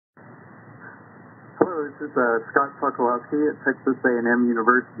Hello, this is Scott Socolofsky at Texas A&M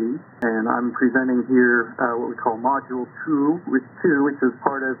University, and I'm presenting here what we call Module 2, which is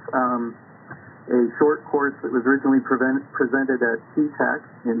part of a short course that was originally presented at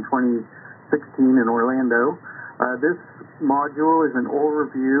CTAC in 2016 in Orlando. This module is an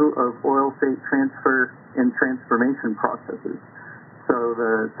overview of oil fate transfer and transformation processes. So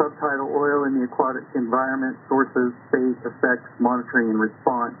the subtitle, Oil in the Aquatic Environment, Sources, Fate, Effects, Monitoring, and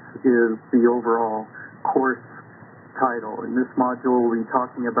Response, is the overall course title. In this module, we'll be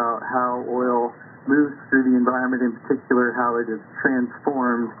talking about how oil moves through the environment, in particular how it is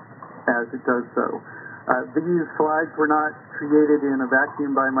transformed as it does so. These slides were not created in a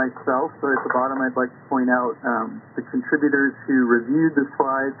vacuum by myself, so at the bottom I'd like to point out the contributors who reviewed the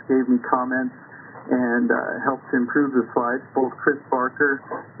slides, gave me comments, and helped to improve the slides, both Chris Barker,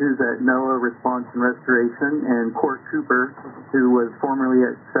 who's at NOAA Response and Restoration, and Court Cooper, who was formerly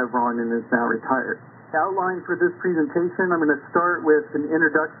at Chevron and is now retired. The outline for this presentation, I'm going to start with an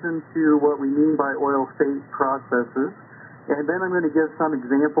introduction to what we mean by oil fate processes, and then I'm going to give some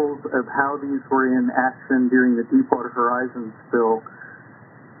examples of how these were in action during the Deepwater Horizon spill.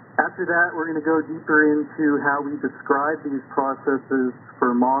 After that, we're going to go deeper into how we describe these processes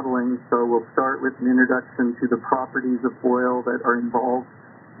for modeling. So we'll start with an introduction to the properties of oil that are involved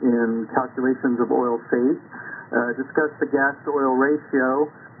in calculations of oil fate, discuss the gas-to-oil ratio,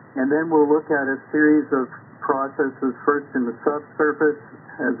 and then we'll look at a series of processes, first in the subsurface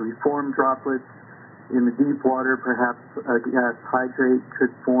as we form droplets. In the deep water, perhaps a gas hydrate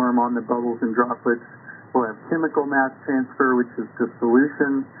could form on the bubbles and droplets. We'll have chemical mass transfer, which is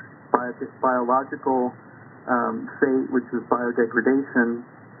dissolution, biological fate, which is biodegradation.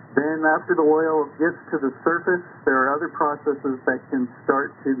 Then after the oil gets to the surface, there are other processes that can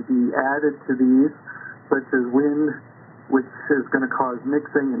start to be added to these, such as wind, which is going to cause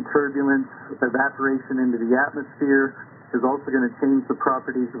mixing and turbulence. Evaporation into the atmosphere is also going to change the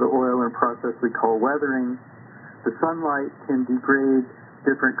properties of the oil in a process we call weathering. The sunlight can degrade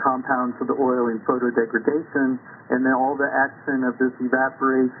different compounds of the oil in photodegradation, and then all the action of this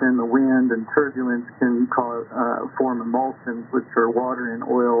evaporation, the wind, and turbulence can form emulsions, which are water and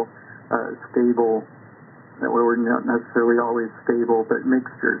oil stable, or not necessarily always stable, but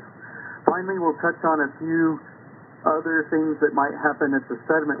mixtures. Finally, we'll touch on a few other things that might happen at the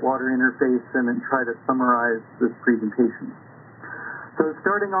sediment-water interface and then try to summarize this presentation. So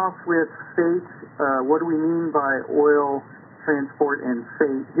starting off with fate, what do we mean by oil transport and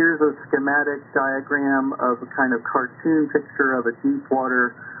fate? Here's a schematic diagram of a kind of cartoon picture of a deep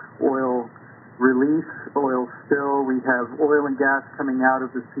water oil release, oil spill. We have oil and gas coming out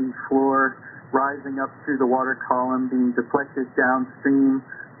of the sea floor, rising up through the water column, being deflected downstream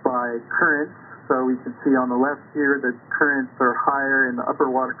by currents. So we can see on the left here that currents are higher in the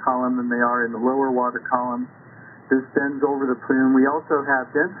upper water column than they are in the lower water column. This bends over the plume. We also have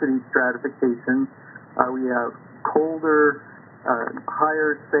density stratification. We have colder,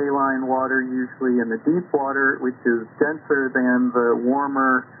 higher saline water, usually in the deep water, which is denser than the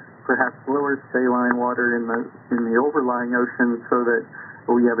warmer, perhaps lower saline water in the overlying ocean, so that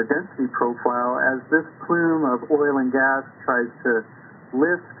we have a density profile. As this plume of oil and gas tries to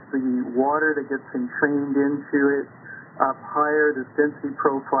lift the water that gets entrained into it up higher, this density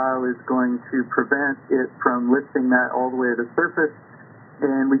profile is going to prevent it from lifting that all the way to the surface,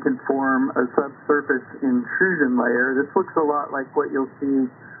 and we can form a subsurface intrusion layer. This looks a lot like what you'll see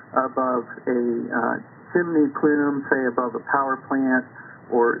above a chimney plume, say above a power plant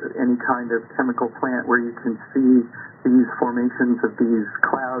or any kind of chemical plant, where you can see these formations of these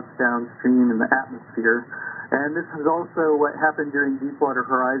clouds downstream in the atmosphere. And this is also what happened during Deepwater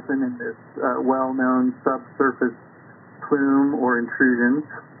Horizon in this well-known subsurface plume or intrusion.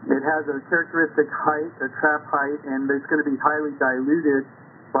 It has a characteristic height, a trap height, and it's going to be highly diluted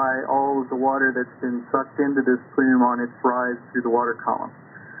by all of the water that's been sucked into this plume on its rise through the water column.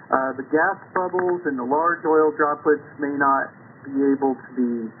 The gas bubbles and the large oil droplets may not be able to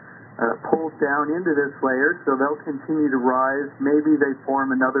be pulled down into this layer, so they'll continue to rise. Maybe they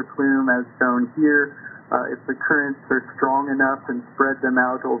form another plume as shown here. If the currents are strong enough and spread them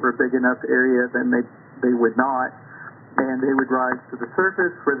out over a big enough area, then they would not. And they would rise to the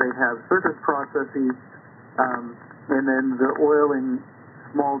surface where they have surface processes, and then the oil in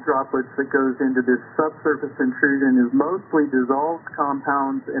small droplets that goes into this subsurface intrusion is mostly dissolved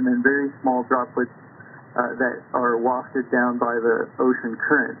compounds and then very small droplets that are wafted down by the ocean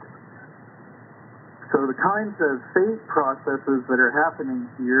current. So the kinds of fate processes that are happening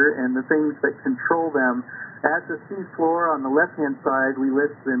here and the things that control them, at the seafloor on the left-hand side, we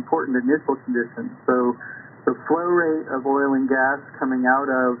list the important initial conditions. So the flow rate of oil and gas coming out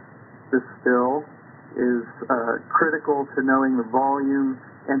of the spill, is critical to knowing the volume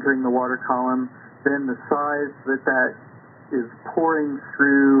entering the water column. Then the size that is pouring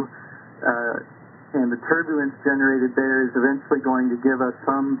through and the turbulence generated there is eventually going to give us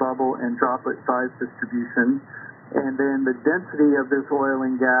some bubble and droplet size distribution. And then the density of this oil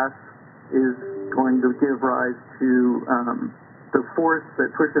and gas is going to give rise to the force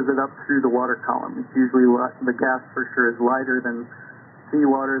that pushes it up through the water column. It's usually the gas for sure is lighter than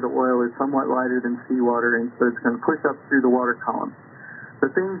seawater. The oil is somewhat lighter than seawater, and so it's going to push up through the water column.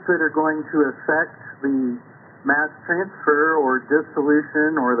 The things that are going to affect the mass transfer or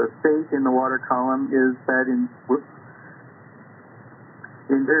dissolution or the state in the water column is that in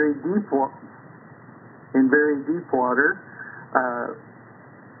very deep water,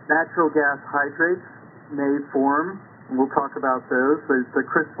 natural gas hydrates may form. We'll talk about those. There's the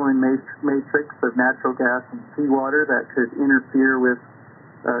crystalline matrix of natural gas and seawater that could interfere with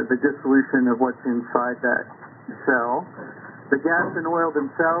the dissolution of what's inside that cell. The gas and oil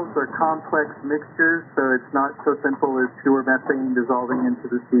themselves are complex mixtures, so it's not so simple as pure methane dissolving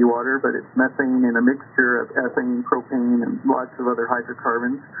into the seawater, but it's methane in a mixture of ethane, propane, and lots of other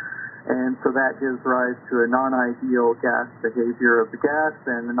hydrocarbons. And so that gives rise to a non-ideal gas behavior of the gas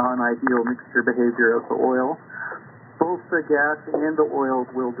and a non-ideal mixture behavior of the oil. Both the gas and the oil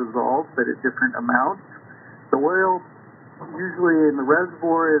will dissolve, but at different amounts. The oil, usually in the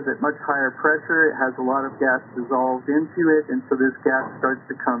reservoir, is at much higher pressure. It has a lot of gas dissolved into it, and so this gas starts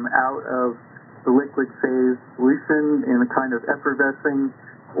to come out of the liquid phase solution in a kind of effervescing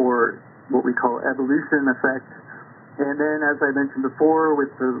or what we call evolution effect. And then, as I mentioned before, with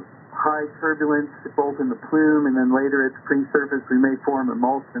the high turbulence, both in the plume and then later its pre-surface, we may form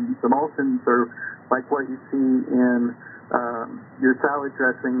emulsions. Emulsions are like what you see in your salad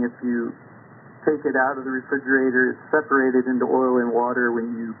dressing. If you take it out of the refrigerator, it's separated into oil and water.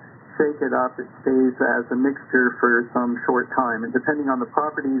 When you shake it up, it stays as a mixture for some short time. And depending on the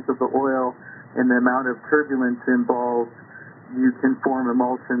properties of the oil and the amount of turbulence involved, you can form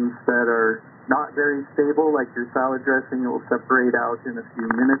emulsions that are not very stable, like your salad dressing. It will separate out in a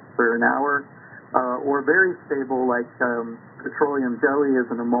few minutes or an hour. Or very stable, like petroleum jelly is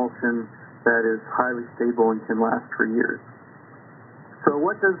an emulsion that is highly stable and can last for years. So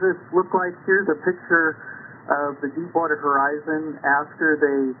what does this look like? Here's a picture of the Deepwater Horizon after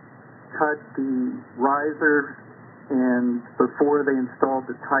they cut the riser and before they installed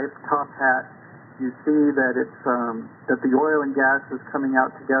the top hat. You see that it's that the oil and gas is coming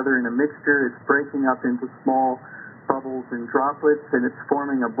out together in a mixture. It's breaking up into small bubbles and droplets, and it's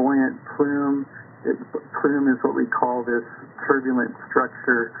forming a buoyant plume. Plume is what we call this turbulent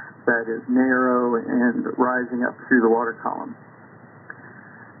structure that is narrow and rising up through the water column.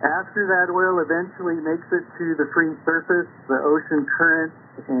 After that oil eventually makes it to the free surface, the ocean currents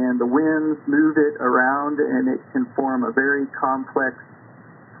and the winds move it around, and it can form a very complex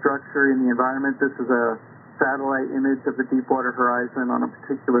structure in the environment. This is a satellite image of the Deepwater Horizon on a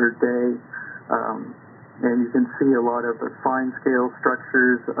particular day, and you can see a lot of the fine-scale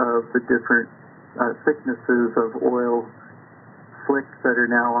structures of the different thicknesses of oil slicks that are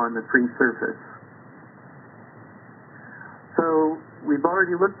now on the free surface. So we've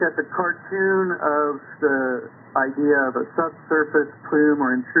already looked at the cartoon of the idea of a subsurface plume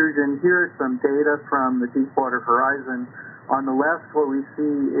or intrusion. Here are some data from the Deepwater Horizon. On the left, what we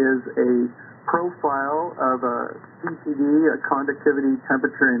see is a profile of a CTD, a conductivity,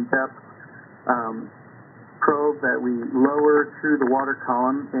 temperature, and depth probe that we lower through the water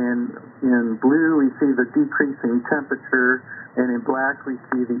column. And in blue, we see the decreasing temperature, and in black, we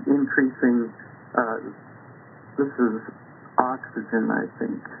see the increasing, this is oxygen, I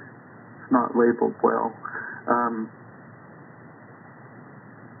think. It's not labeled well.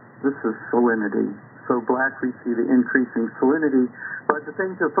 This is salinity. So black, we see the increasing salinity. But the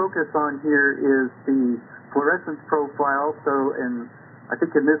thing to focus on here is the fluorescence profile. So I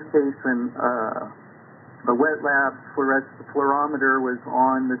think in this case, when a wet lab fluorometer was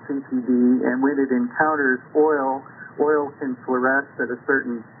on the CCD, and when it encounters oil can fluoresce at a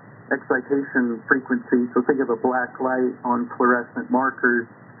certain excitation frequency. So think of a black light on fluorescent markers.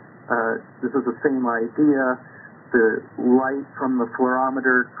 This is the same idea. The light from the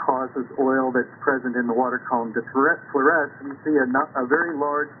fluorometer causes oil that's present in the water column to fluoresce. We see a very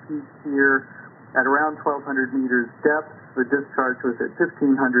large peak here at around 1,200 meters depth. The discharge was at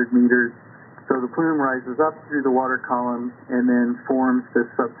 1,500 meters. So the plume rises up through the water column and then forms this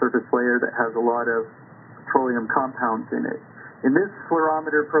subsurface layer that has a lot of petroleum compounds in it. In this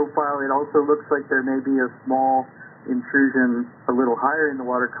fluorometer profile, it also looks like there may be a small intrusion a little higher in the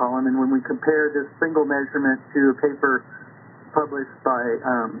water column, and when we compare this single measurement to a paper published by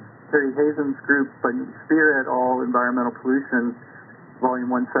Terry Hazen's group, by Spear et al., Environmental Pollution,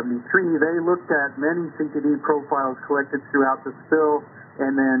 Volume 173, they looked at many CTD profiles collected throughout the spill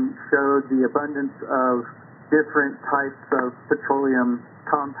and then showed the abundance of different types of petroleum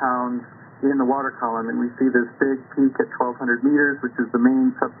compounds in the water column. And we see this big peak at 1,200 meters, which is the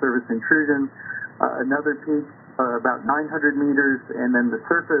main subsurface intrusion, another peak about 900 meters, and then the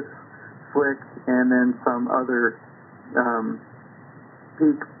surface slick, and then some other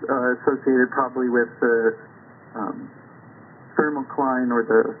peaks associated probably with the thermocline or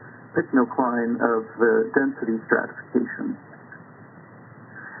the pycnocline of the density stratification.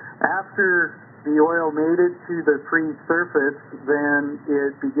 After the oil made it to the free surface, then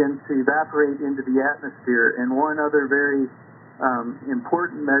it begins to evaporate into the atmosphere. And one other very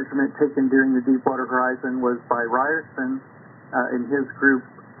important measurement taken during the Deepwater Horizon was by Ryerson and his group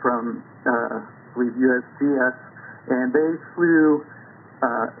from, I believe, USGS, and they flew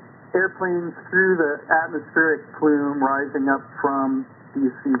airplanes through the atmospheric plume rising up from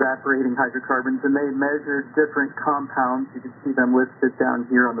these evaporating hydrocarbons, and they measured different compounds. You can see them listed down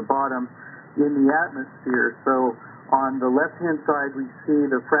here on the bottom in the atmosphere. So on the left-hand side, we see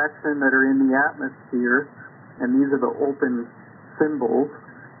the fraction that are in the atmosphere, and these are the open symbols.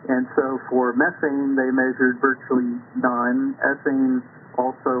 And so for methane, they measured virtually none. Ethane,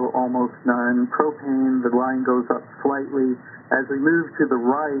 also almost none. Propane, the line goes up slightly. As we move to the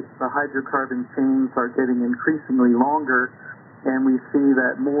right, the hydrocarbon chains are getting increasingly longer, and we see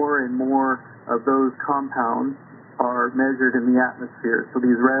that more and more of those compounds are measured in the atmosphere. So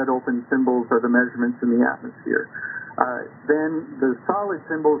these red open symbols are the measurements in the atmosphere. Then the solid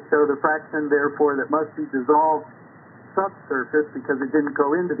symbols show the fraction, therefore, that must be dissolved subsurface because it didn't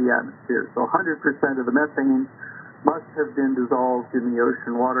go into the atmosphere. So 100% of the methane must have been dissolved in the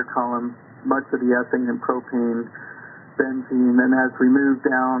ocean water column, much of the ethane and propane, benzene, and as we move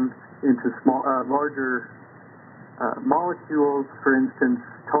down into larger molecules, for instance,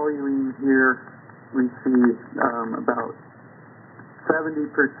 toluene here, we see about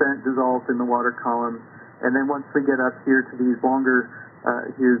 70% dissolved in the water column, and then once we get up here to these longer,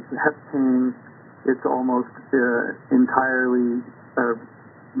 here's heptane, it's almost entirely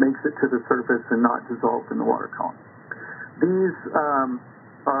makes it to the surface and not dissolved in the water column. These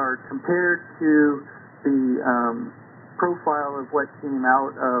are compared to the profile of what came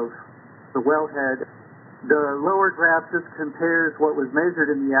out of the wellhead. The lower graph just compares what was measured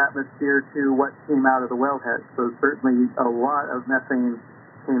in the atmosphere to what came out of the wellhead. So certainly a lot of methane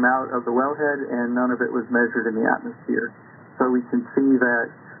came out of the wellhead and none of it was measured in the atmosphere. So we can see that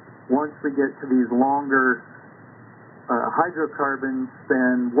once we get to these longer hydrocarbons,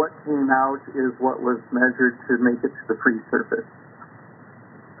 then what came out is what was measured to make it to the free surface.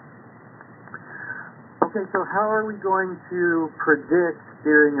 Okay, so how are we going to predict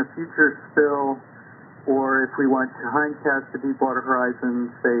during a future spill, or if we want to hindcast the Deepwater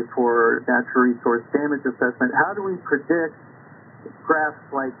Horizon, say for natural resource damage assessment, how do we predict graphs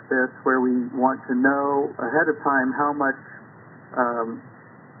like this where we want to know ahead of time how much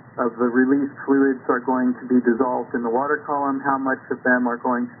of the released fluids are going to be dissolved in the water column, how much of them are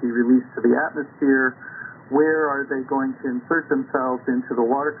going to be released to the atmosphere, where are they going to insert themselves into the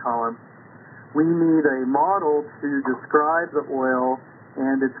water column? We need a model to describe the oil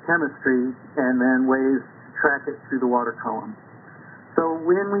and its chemistry, and then ways to track it through the water column. So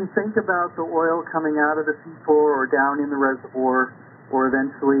when we think about the oil coming out of the seafloor or down in the reservoir, or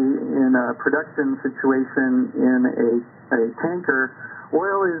eventually in a production situation in a tanker,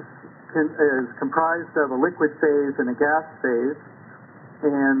 oil is comprised of a liquid phase and a gas phase,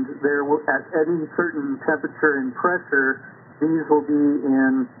 and there will, at any certain temperature and pressure, these will be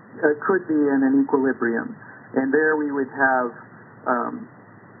in could be in an equilibrium, and there we would have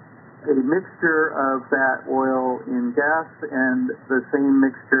a mixture of that oil in gas and the same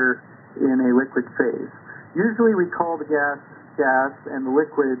mixture in a liquid phase. Usually we call the gas gas and the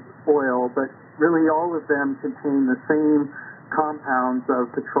liquid oil, but really all of them contain the same compounds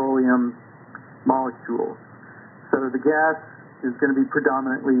of petroleum molecules. So the gas is going to be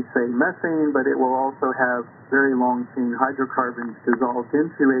predominantly, say, methane, but it will also have very long-chain hydrocarbons dissolved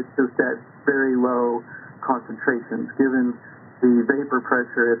into it, just at very low concentrations, given the vapor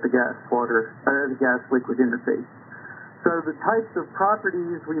pressure at the gas-liquid interface. So the types of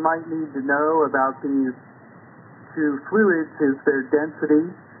properties we might need to know about these two fluids is their density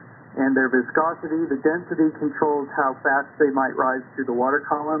and their viscosity. The density controls how fast they might rise through the water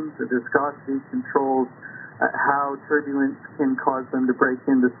column. The viscosity controls how turbulence can cause them to break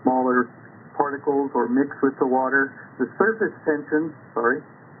into smaller particles or mix with the water. The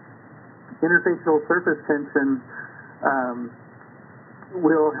interfacial surface tension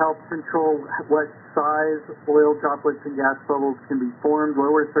will help control what size oil droplets and gas bubbles can be formed.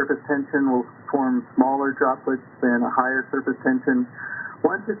 Lower surface tension will form smaller droplets than a higher surface tension.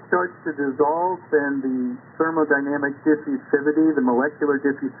 Once it starts to dissolve, then the thermodynamic diffusivity, the molecular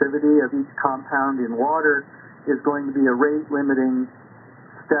diffusivity of each compound in water is going to be a rate-limiting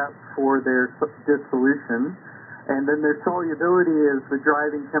step for their dissolution. And then their solubility is the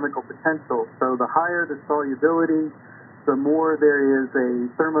driving chemical potential. So the higher the solubility, the more there is a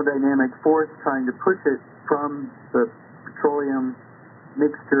thermodynamic force trying to push it from the petroleum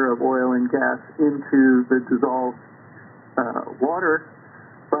mixture of oil and gas into the dissolved water.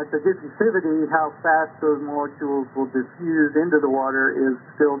 But the diffusivity, how fast those molecules will diffuse into the water, is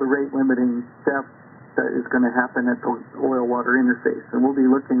still the rate-limiting step that is going to happen at the oil-water interface. And we'll be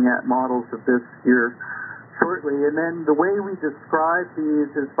looking at models of this here shortly. And then the way we describe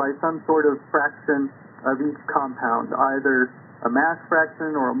these is by some sort of fraction of each compound, either a mass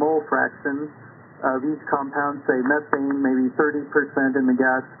fraction or a mole fraction of each compound, say methane, maybe 30% in the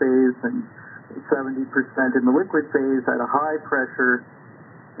gas phase and 70% in the liquid phase at a high pressure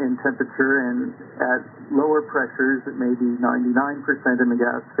in temperature, and at lower pressures it may be 99% in the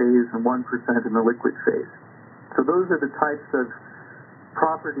gas phase and 1% in the liquid phase. So those are the types of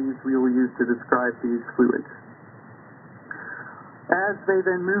properties we will use to describe these fluids. As they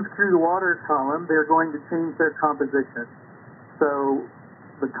then move through the water column, they're going to change their composition. So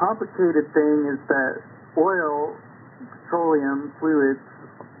the complicated thing is that oil, petroleum fluids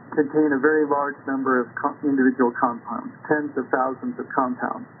contain a very large number of individual compounds, tens of thousands of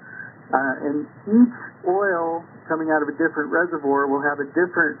compounds. And each oil coming out of a different reservoir will have a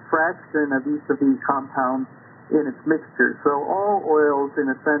different fraction of each of these compounds in its mixture. So all oils, in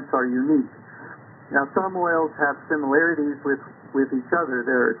a sense, are unique. Now, some oils have similarities with each other.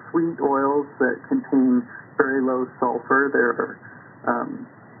 There are sweet oils that contain very low sulfur. There are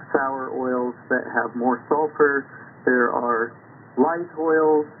sour oils that have more sulfur. There are light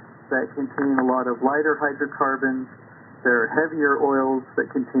oils that contain a lot of lighter hydrocarbons. There are heavier oils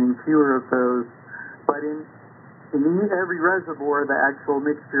that contain fewer of those. But in every reservoir, the actual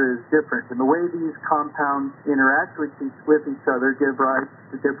mixture is different. And the way these compounds interact with each other give rise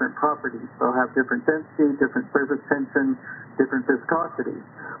to different properties. They'll have different density, different surface tension, different viscosity.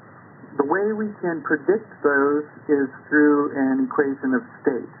 The way we can predict those is through an equation of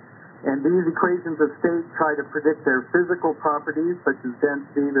state. And these equations of state try to predict their physical properties, such as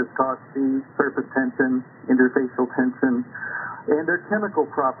density, viscosity, surface tension, interfacial tension, and their chemical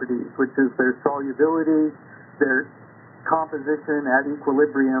properties, which is their solubility, their composition at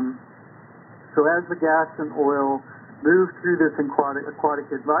equilibrium. So as the gas and oil move through this aquatic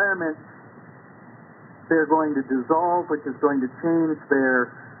environment, they're going to dissolve, which is going to change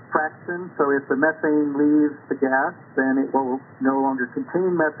their fraction. So if the methane leaves the gas, then it will no longer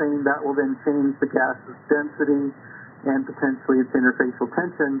contain methane. That will then change the gas's density and potentially its interfacial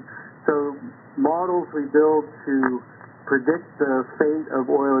tension. So models we build to predict the fate of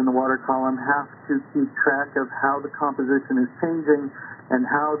oil in the water column have to keep track of how the composition is changing and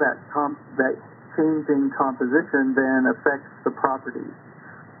how that changing composition then affects the properties.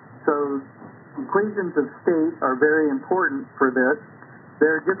 So equations of state are very important for this.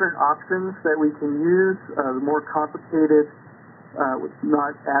 There are different options that we can use. The more complicated,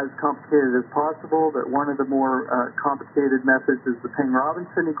 not as complicated as possible, but one of the more complicated methods is the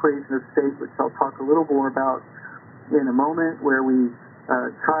Peng-Robinson equation of state, which I'll talk a little more about in a moment, where we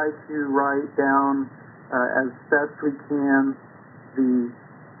try to write down as best we can the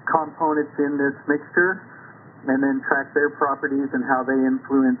components in this mixture and then track their properties and how they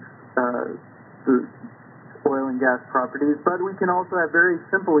influence the oil and gas properties. But we can also have very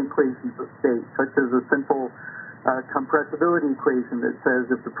simple equations of state, such as a simple compressibility equation that says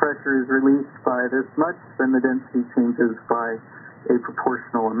if the pressure is released by this much, then the density changes by a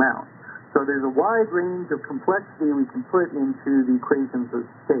proportional amount. So there's a wide range of complexity we can put into the equations of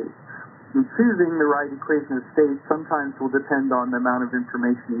state. And choosing the right equation of state sometimes will depend on the amount of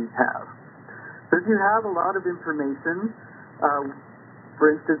information you have. So if you have a lot of information, for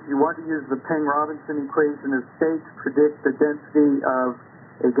instance, you want to use the Peng-Robinson equation of state to predict the density of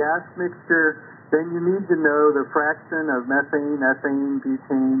a gas mixture, then you need to know the fraction of methane, ethane,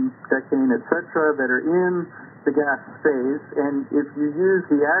 butane, decane, etc. that are in the gas phase. And if you use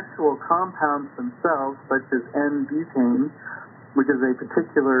the actual compounds themselves, such as N-butane, which is a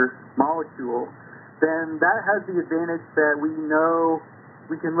particular molecule, then that has the advantage that we know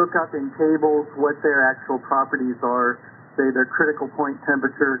we can look up in tables what their actual properties are, say their critical point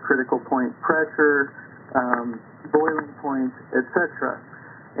temperature, critical point pressure, boiling point, etc.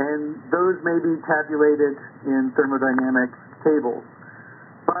 And those may be tabulated in thermodynamic tables.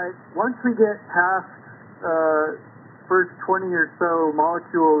 But once we get past first 20 or so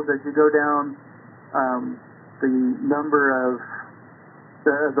molecules, as you go down the number of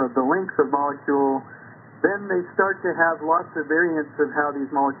the length of molecule, then they start to have lots of variants of how these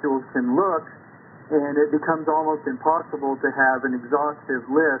molecules can look, and it becomes almost impossible to have an exhaustive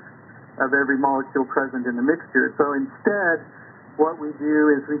list of every molecule present in the mixture. So instead, what we do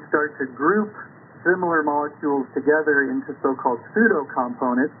is we start to group similar molecules together into so-called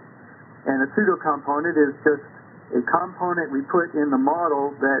pseudo-components, and a pseudo-component is just a component we put in the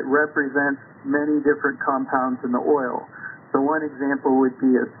model that represents many different compounds in the oil. So one example would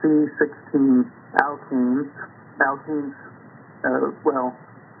be a C16 alkane. Alkanes,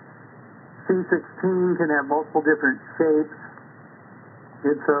 C16 can have multiple different shapes,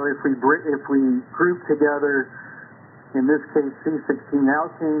 and so if we group together, in this case C16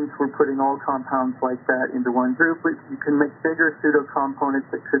 alkanes, we're putting all compounds like that into one group. But you can make bigger pseudo-components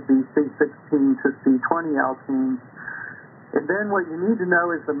that could be C16 to C20 alkanes. And then what you need to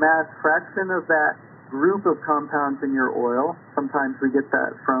know is the mass fraction of that group of compounds in your oil. Sometimes we get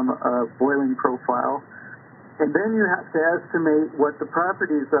that from a boiling profile. And then you have to estimate what the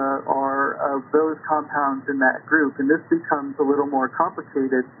properties are of those compounds in that group. And this becomes a little more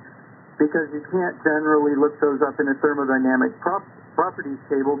complicated because you can't generally look those up in a thermodynamic properties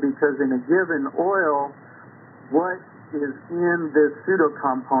table, because in a given oil, what is in this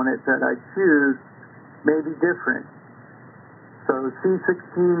pseudo-component that I choose may be different. So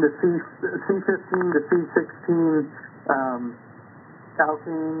C15 to C16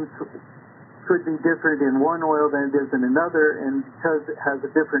 alkanes could be different in one oil than it is in another, and because it has a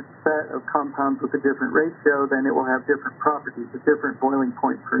different set of compounds with a different ratio, then it will have different properties, a different boiling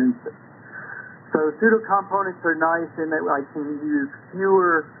point, for instance. So pseudo-components are nice in that I can use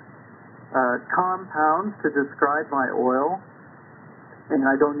fewer compounds to describe my oil, and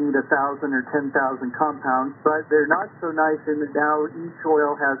I don't need 1,000 or 10,000 compounds, but they're not so nice in that now each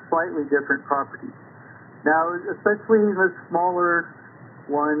oil has slightly different properties. Now, especially the smaller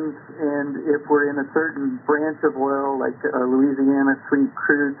ones, and if we're in a certain branch of oil, like Louisiana sweet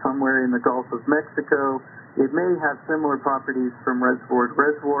crude somewhere in the Gulf of Mexico, it may have similar properties from reservoir to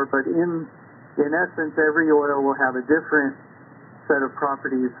reservoir, but in essence, every oil will have a different set of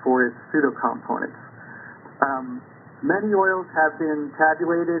properties for its pseudo-components. Many oils have been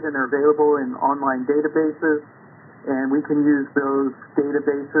tabulated and are available in online databases, and we can use those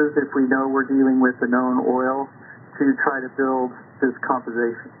databases if we know we're dealing with a known oil to try to build this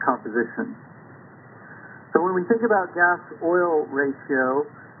composition. So when we think about gas-oil ratio,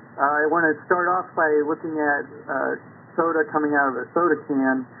 I want to start off by looking at soda coming out of a soda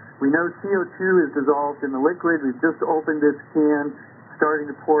can. We know CO2 is dissolved in the liquid. We've just opened this can, starting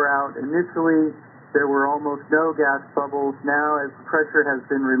to pour out. Initially, there were almost no gas bubbles. Now, as the pressure has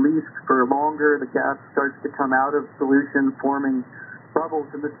been released for longer, the gas starts to come out of solution, forming bubbles.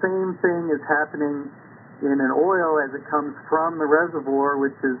 And the same thing is happening in an oil as it comes from the reservoir,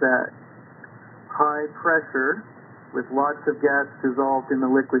 which is at high pressure with lots of gas dissolved in the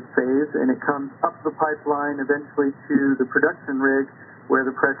liquid phase, and it comes up the pipeline eventually to the production rig where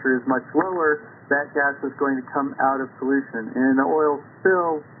the pressure is much lower. That gas is going to come out of solution. And in the oil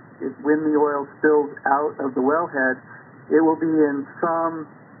spill, when the oil spills out of the wellhead, it will be in some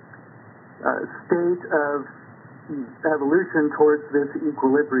state of evolution towards this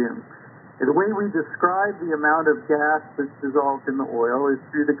equilibrium. And the way we describe the amount of gas that's dissolved in the oil is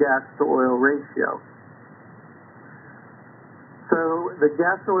through the gas-to-oil ratio. So the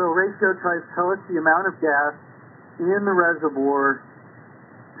gas-to-oil ratio tries to tell us the amount of gas in the reservoir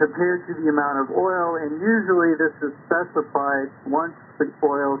compared to the amount of oil, and usually this is specified once the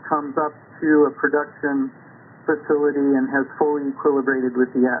oil comes up to a production facility and has fully equilibrated with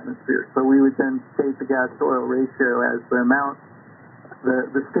the atmosphere. So we would then state the gas-to-oil ratio as the amount,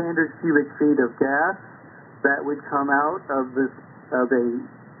 the standard cubic feet of gas that would come out of a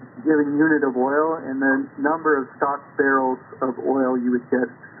given unit of oil, and the number of stock barrels of oil you would get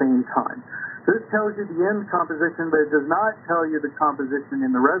at the same time. So this tells you the end composition, but it does not tell you the composition in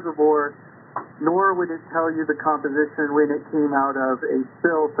the reservoir, nor would it tell you the composition when it came out of a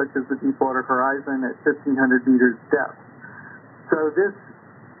spill, such as the Deepwater Horizon at 1,500 meters depth. So this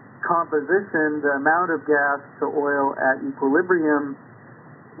composition, the amount of gas to oil at equilibrium,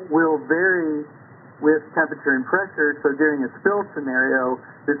 will vary with temperature and pressure. So during a spill scenario,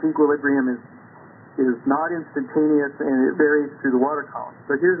 this equilibrium is not instantaneous, and it varies through the water column.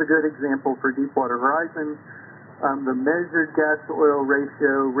 So here's a good example for Deepwater Horizon. The measured gas-to-oil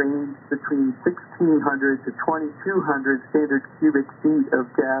ratio ranged between 1,600 to 2,200 standard cubic feet of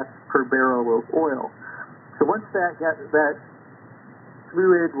gas per barrel of oil. So once that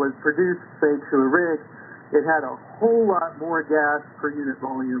fluid was produced, say, to a rig, it had a whole lot more gas per unit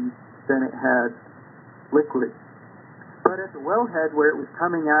volume than it had liquid. But at the wellhead, where it was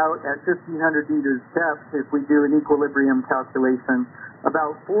coming out at 1,500 meters depth, if we do an equilibrium calculation,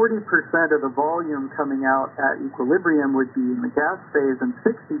 about 40% of the volume coming out at equilibrium would be in the gas phase and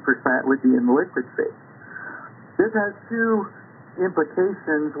 60% would be in the liquid phase. This has two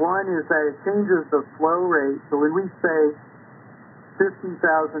implications. One is that it changes the flow rate. So when we say 50,000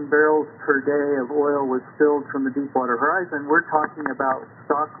 barrels per day of oil was spilled from the Deepwater Horizon, we're talking about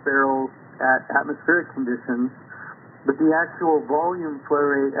stock barrels at atmospheric conditions, but the actual volume flow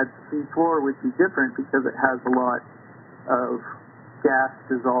rate at the seafloor would be different because it has a lot of gas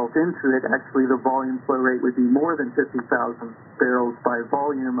dissolved into it. Actually, the volume flow rate would be more than 50,000 barrels by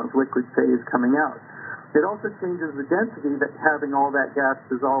volume of liquid phase coming out. It also changes the density that having all that gas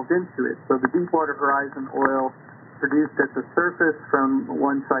dissolved into it. So the Deepwater Horizon oil produced at the surface from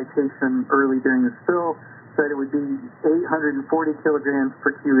one citation early during the spill said it would be 840 kilograms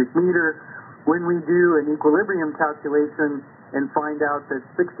per cubic meter. When we do an equilibrium calculation and find out that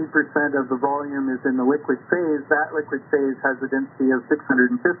 60% of the volume is in the liquid phase, that liquid phase has a density of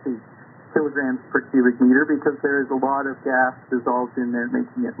 650 kilograms per cubic meter because there is a lot of gas dissolved in there,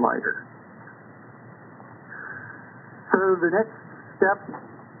 making it lighter. So the next step,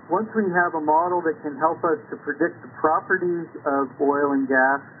 once we have a model that can help us to predict the properties of oil and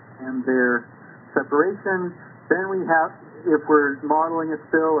gas and their separation, then we have, if we're modeling a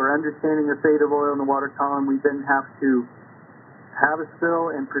spill or understanding the fate of oil in the water column, we then have to have a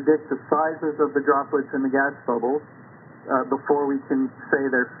spill and predict the sizes of the droplets in the gas bubbles before we can say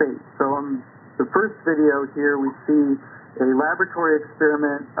their fate. So on the first video here, we see a laboratory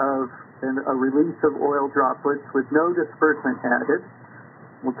experiment of a release of oil droplets with no dispersant added.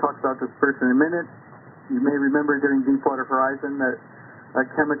 We'll talk about dispersant in a minute. You may remember during Deepwater Horizon that a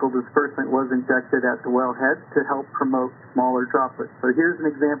chemical dispersant was injected at the wellhead to help promote smaller droplets. So here's an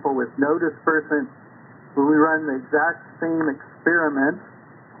example with no dispersant. When we run the exact same experiment,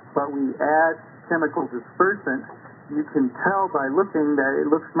 but we add chemical dispersant, you can tell by looking that it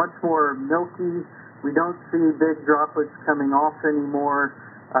looks much more milky. We don't see big droplets coming off anymore.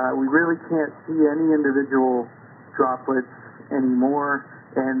 We really can't see any individual droplets anymore,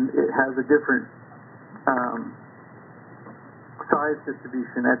 and it has a different size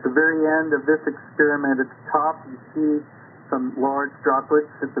distribution. At the very end of this experiment, at the top, you see some large droplets.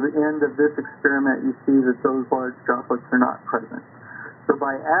 At the end of this experiment, you see that those large droplets are not present. So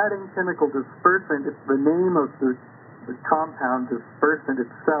by adding chemical dispersant, it's the name of the compound dispersant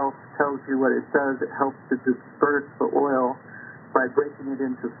itself tells you what it does. It helps to disperse the oil by breaking it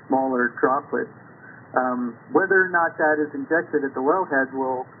into smaller droplets. Whether or not that is injected at the wellhead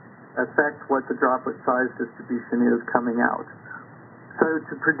will affect what the droplet size distribution is coming out. So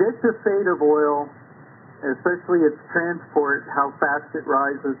to predict the fate of oil, especially its transport, how fast it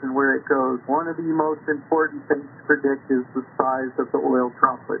rises and where it goes, one of the most important things to predict is the size of the oil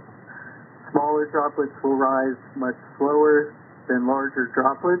droplets. Smaller droplets will rise much slower than larger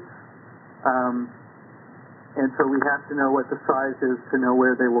droplets. And so we have to know what the size is to know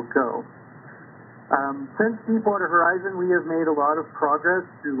where they will go. Since Deepwater Horizon, we have made a lot of progress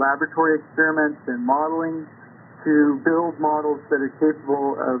through laboratory experiments and modeling to build models that are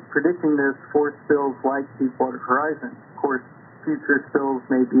capable of predicting this for spills like Deepwater Horizon. Of course, future spills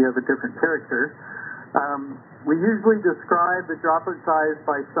may be of a different character. We usually describe the droplet size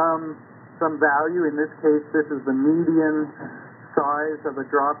by some value. In this case, this is the median size of a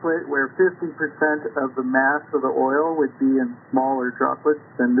droplet, where 50% of the mass of the oil would be in smaller droplets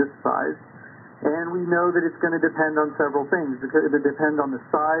than this size. And we know that it's going to depend on several things. It's going to depend on the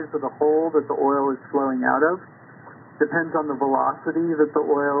size of the hole that the oil is flowing out of, depends on the velocity that the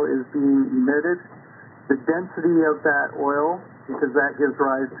oil is being emitted, the density of that oil, because that gives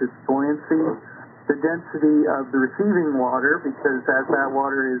rise to its buoyancy, the density of the receiving water, because as that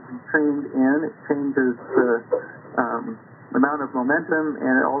water is entrained in, it changes the amount of momentum,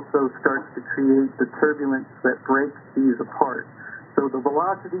 and it also starts to create the turbulence that breaks these apart. So the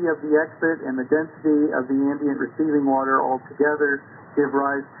velocity of the exit and the density of the ambient receiving water all together give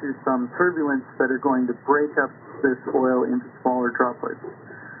rise to some turbulence that are going to break up this oil into smaller droplets.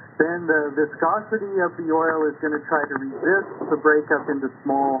 Then the viscosity of the oil is going to try to resist the breakup into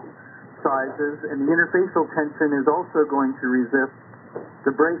small sizes, and the interfacial tension is also going to resist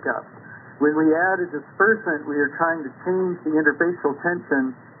the breakup. When we add a dispersant, we are trying to change the interfacial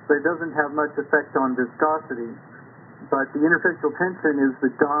tension so it doesn't have much effect on viscosity. But the interfacial tension is the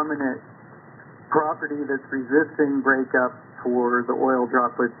dominant property that's resisting breakup for the oil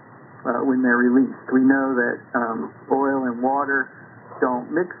droplets when they're released. We know that oil and water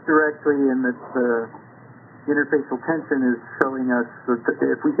don't mix directly, and that the interfacial tension is showing us that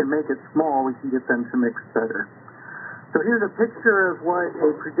if we can make it small, we can get them to mix better. So here's a picture of what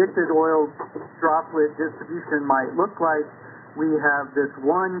a predicted oil droplet distribution might look like. We have this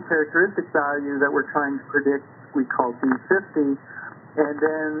one characteristic value that we're trying to predict, we call D50, and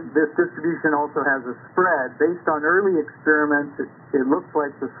then this distribution also has a spread. Based on early experiments, it looks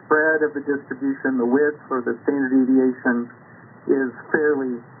like the spread of the distribution, the width or the standard deviation, is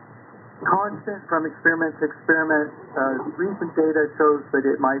fairly constant from experiment to experiment. Recent data shows that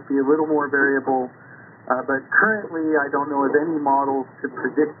it might be a little more variable, but currently I don't know of any models to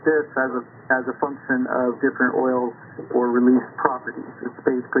predict this as a function of different oil or release properties. It's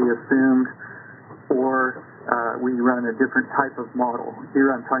basically assumed, or we run a different type of model. Here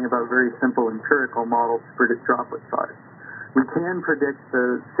I'm talking about a very simple empirical model to predict droplet size. We can predict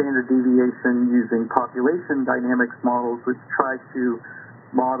the standard deviation using population dynamics models, which try to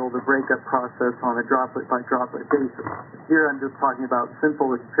model the breakup process on a droplet-by-droplet basis. Here I'm just talking about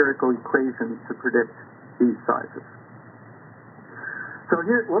simple empirical equations to predict these sizes. So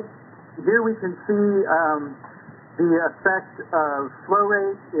here we can see the effect of flow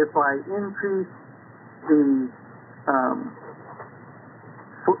rate. If I increase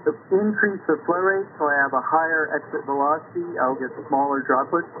the flow rate, so I have a higher exit velocity, I'll get smaller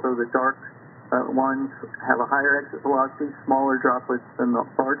droplets. So the dark ones have a higher exit velocity, smaller droplets than the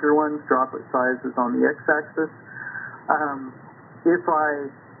larger ones. Droplet size is on the x-axis. If I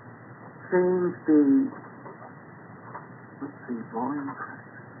change the, volume.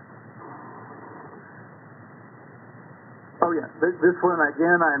 Oh yeah, this one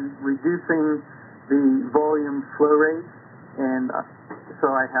again, I'm reducing the volume flow rate, and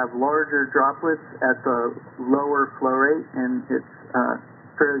so I have larger droplets at the lower flow rate, and it's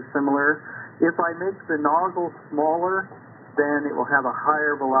fairly similar. If I make the nozzle smaller, then it will have a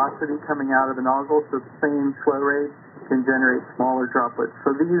higher velocity coming out of the nozzle, so the same flow rate can generate smaller droplets.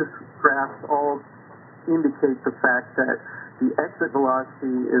 So these graphs all indicate the fact that the exit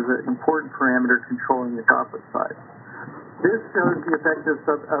velocity is an important parameter controlling the droplet size. This shows the effectiveness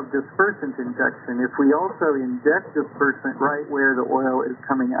of dispersant injection. If we also inject dispersant right where the oil is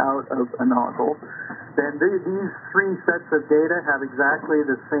coming out of a nozzle, then these three sets of data have exactly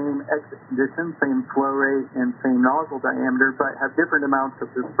the same exit condition, same flow rate, and same nozzle diameter, but have different amounts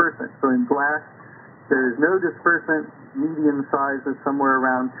of dispersant. So in black, there is no dispersant. Median size is somewhere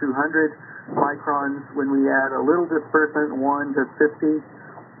around 200 microns. When we add a little dispersant, 1 to 50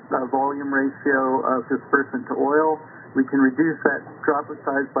 volume ratio of dispersant to oil, we can reduce that droplet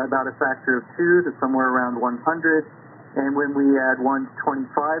size by about a factor of 2 to somewhere around 100. And when we add 1 to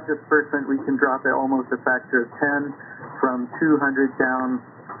 25 dispersant, we can drop it almost a factor of 10 from 200 down,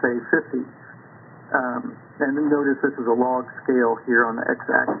 say, 50. And then notice this is a log scale here on the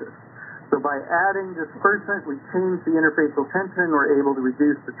x-axis. So by adding dispersant, we change the interfacial tension, we're able to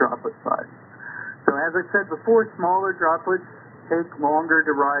reduce the droplet size. So as I said before, smaller droplets take longer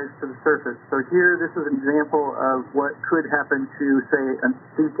to rise to the surface. So here, this is an example of what could happen to, say, a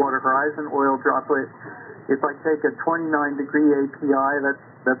Deepwater Horizon oil droplet. If I take a 29-degree API,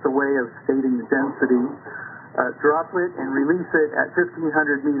 that's a way of stating the density, droplet, and release it at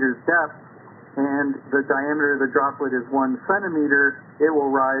 1,500 meters depth, and the diameter of the droplet is 1 centimeter, it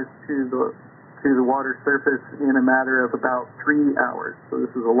will rise to the water surface in a matter of about 3 hours. So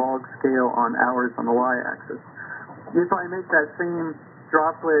this is a log scale on hours on the y-axis. If I make that same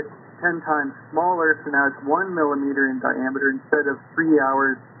droplet 10 times smaller, so now it's 1 millimeter in diameter, instead of 3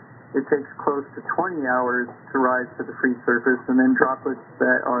 hours, it takes close to 20 hours to rise to the free surface, and then droplets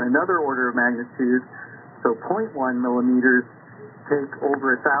that are another order of magnitude, so 0.1 millimeters, take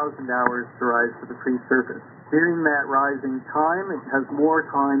over 1,000 hours to rise to the free surface. During that rising time, it has more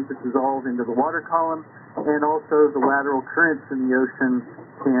time to dissolve into the water column, and also the lateral currents in the ocean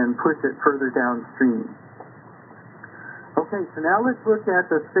can push it further downstream. Okay, so now let's look at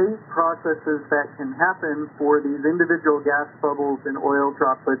the phase processes that can happen for these individual gas bubbles and oil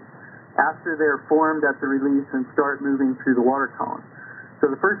droplets after they're formed at the release and start moving through the water column. So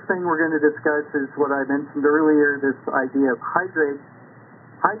the first thing we're going to discuss is what I mentioned earlier, this idea of hydrates.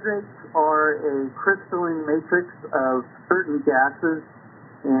 Hydrates are a crystalline matrix of certain gases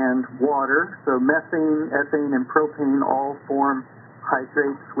and water. So methane, ethane, and propane all form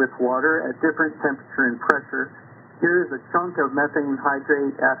hydrates with water at different temperature and pressure. Here is a chunk of methane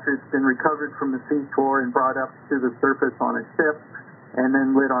hydrate after it's been recovered from the seafloor and brought up to the surface on a ship and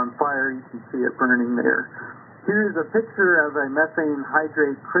then lit on fire. You can see it burning there. Here is a picture of a methane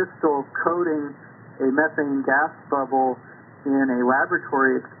hydrate crystal coating a methane gas bubble in a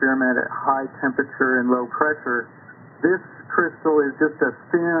laboratory experiment at high temperature and low pressure. This crystal is just a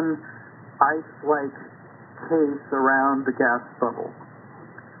thin, ice-like case around the gas bubble.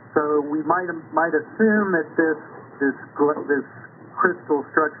 So we might assume that this crystal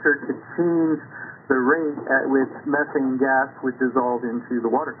structure could change the rate at which methane gas would dissolve into the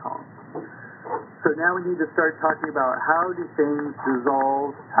water column. So now we need to start talking about how do things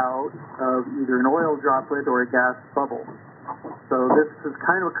dissolve out of either an oil droplet or a gas bubble. So this is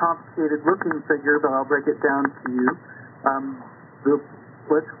kind of a complicated looking figure, but I'll break it down to you.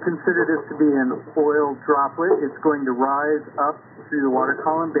 Let's consider this to be an oil droplet. It's going to rise up through the water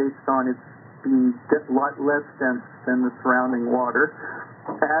column based on its being a lot less dense than the surrounding water.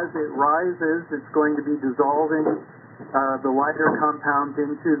 As it rises, it's going to be dissolving the lighter compounds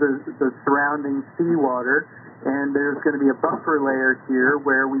into the surrounding seawater, and there's going to be a buffer layer here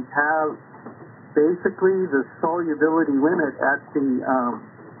where we have basically the solubility limit at the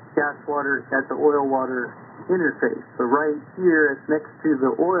oil-water interface. So right here, it's next to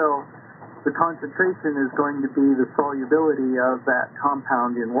the oil, the concentration is going to be the solubility of that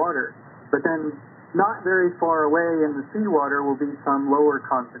compound in water. But then not very far away in the seawater will be some lower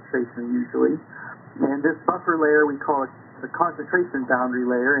concentration usually. And this buffer layer we call it the concentration boundary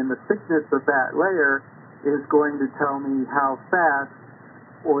layer, and the thickness of that layer is going to tell me how fast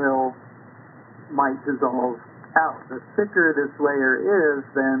oil might dissolve out. The thicker this layer is,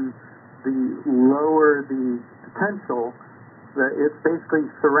 then the lower the potential. It's basically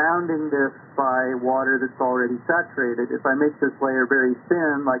surrounding this by water that's already saturated. If I make this layer very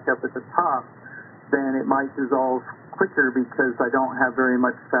thin, like up at the top, then it might dissolve quicker because I don't have very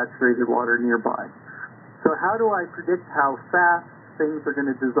much saturated water nearby. So how do I predict how fast things are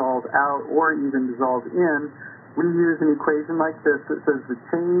going to dissolve out or even dissolve in? We use an equation like this that says the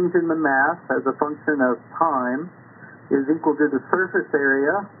change in the mass as a function of time is equal to the surface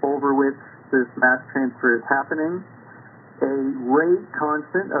area over which this mass transfer is happening, a rate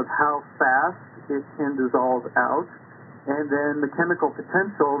constant of how fast it can dissolve out, and then the chemical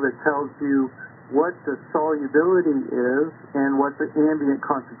potential that tells you what the solubility is and what the ambient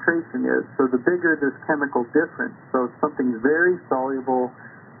concentration is. So the bigger this chemical difference, so if something's very soluble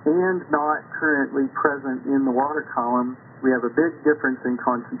and not currently present in the water column, we have a big difference in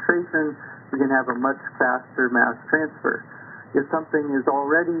concentration, we can have a much faster mass transfer. If something is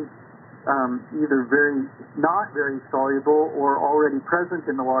already either not very soluble or already present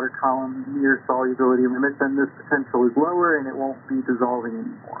in the water column near solubility limit, then this potential is lower and it won't be dissolving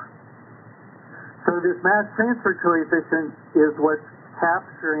anymore. So this mass transfer coefficient is what's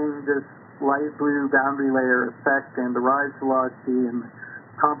capturing this light blue boundary layer effect and the rise velocity and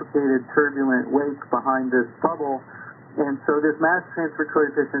complicated turbulent wake behind this bubble. And so this mass transfer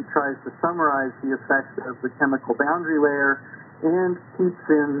coefficient tries to summarize the effects of the chemical boundary layer and keeps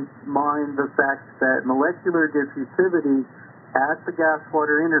in mind the fact that molecular diffusivity at the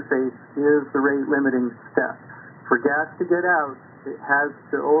gas-water interface is the rate-limiting step. For gas to get out, it has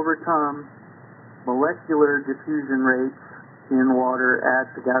to overcome molecular diffusion rates in water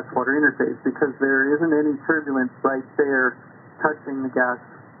at the gas-water interface because there isn't any turbulence right there touching the gas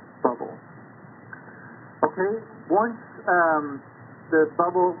bubble. Okay, once the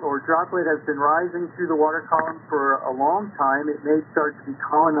bubble or droplet has been rising through the water column for a long time, it may start to be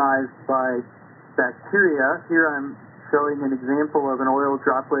colonized by bacteria. Here I'm showing an example of an oil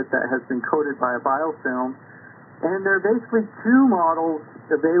droplet that has been coated by a biofilm. And there are basically two models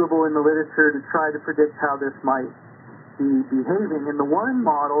available in the literature to try to predict how this might be behaving. In the one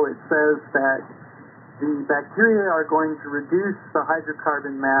model, it says that the bacteria are going to reduce the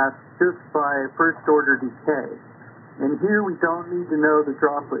hydrocarbon mass just by first-order decay. And here we don't need to know the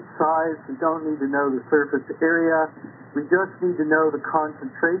droplet size, we don't need to know the surface area, we just need to know the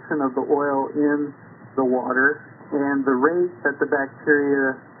concentration of the oil in the water and the rate that the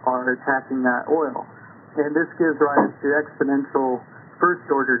bacteria are attacking that oil. And this gives rise to exponential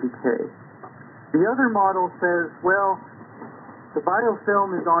first-order decay. The other model says, well, the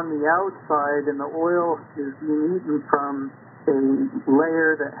biofilm is on the outside and the oil is being eaten from a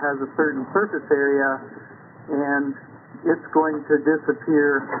layer that has a certain surface area, and it's going to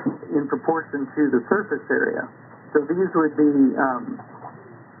disappear in proportion to the surface area. So these would be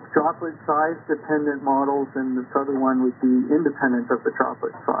droplet size dependent models, and this other one would be independent of the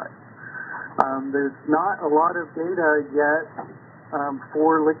droplet size. There's not a lot of data yet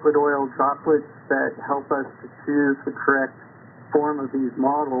for liquid oil droplets that help us to choose the correct form of these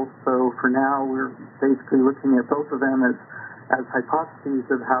models. So for now, we're basically looking at both of them as hypotheses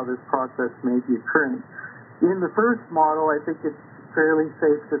of how this process may be occurring. In the first model, I think it's fairly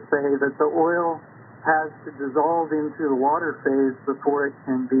safe to say that the oil has to dissolve into the water phase before it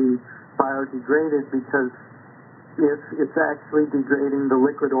can be biodegraded, because if it's actually degrading the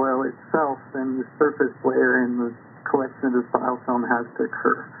liquid oil itself, then the surface layer and the collection of this biofilm has to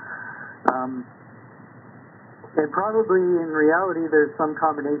occur. And probably in reality, there's some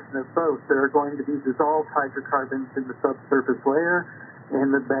combination of both. There are going to be dissolved hydrocarbons in the subsurface layer,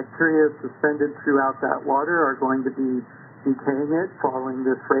 and the bacteria suspended throughout that water are going to be decaying it, following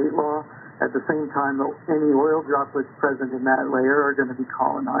this rate law. At the same time, any oil droplets present in that layer are going to be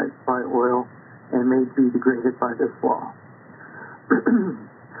colonized by oil and may be degraded by this law.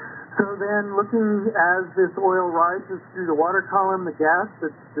 So then, looking as this oil rises through the water column, the gas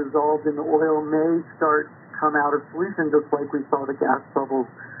that's dissolved in the oil may start to come out of solution, just like we saw the gas bubbles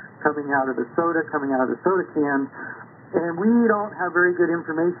coming out of the soda can. And we don't have very good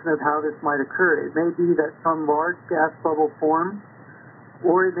information of how this might occur. It may be that some large gas bubble forms,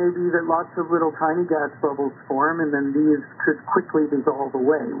 or it may be that lots of little tiny gas bubbles form, and then these could quickly dissolve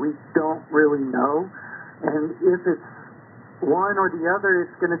away. We don't really know. And if it's one or the other,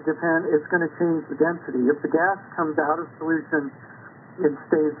 it's going to depend, it's going to change the density. If the gas comes out of solution and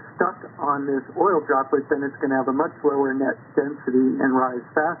stays stuck on this oil droplet, then it's going to have a much lower net density and rise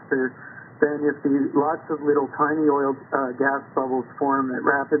faster than if lots of little tiny oil gas bubbles form that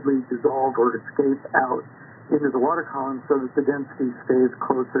rapidly dissolve or escape out into the water column so that the density stays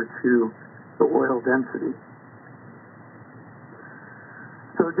closer to the oil density.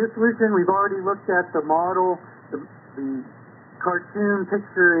 So dissolution, we've already looked at the model. The cartoon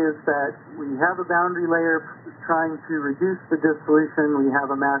picture is that we have a boundary layer trying to reduce the dissolution. We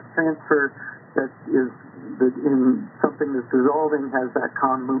have a mass transfer that is in something that's dissolving, has that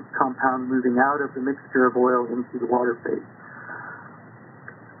compound moving out of the mixture of oil into the water phase.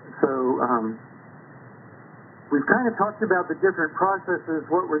 So we've kind of talked about the different processes.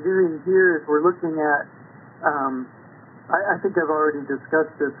 What we're doing here is we're looking at, I think I've already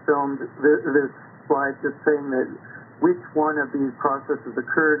discussed this slide, just saying that which one of these processes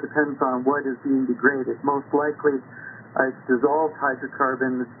occur depends on what is being degraded. Most likely, it's dissolved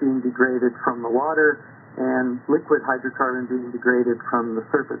hydrocarbon that's being degraded from the water, and liquid hydrocarbon being degraded from the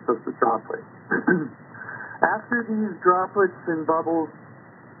surface of the droplet. After these droplets and bubbles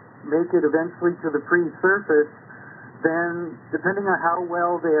make it eventually to the free surface, then depending on how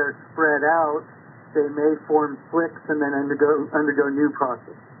well they are spread out, they may form slicks and then undergo new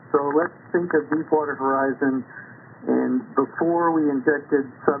processes. So let's think of Deepwater Horizon, and before we injected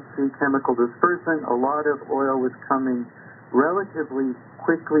subsea chemical dispersant, a lot of oil was coming relatively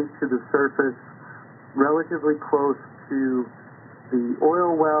quickly to the surface, relatively close to the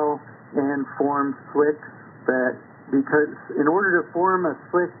oil well, and formed slicks that, because in order to form a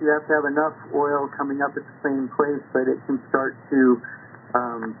slick, you have to have enough oil coming up at the same place that it can start to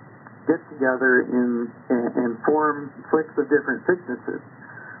get together and form slicks of different thicknesses.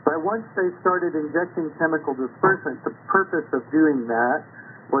 But once they started injecting chemical dispersant, the purpose of doing that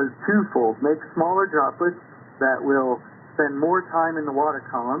was twofold: make smaller droplets that will spend more time in the water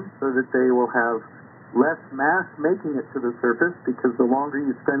column so that they will have less mass making it to the surface, because the longer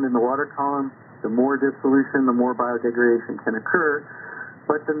you spend in the water column, the more dissolution, the more biodegradation can occur.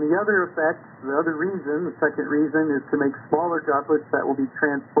 But then the other effect, the second reason, is to make smaller droplets that will be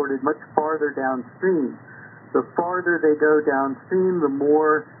transported much farther downstream. The farther they go downstream, the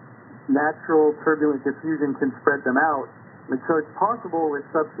more natural turbulent diffusion can spread them out. And so it's possible with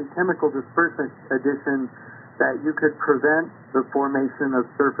subsea chemical dispersant addition that you could prevent the formation of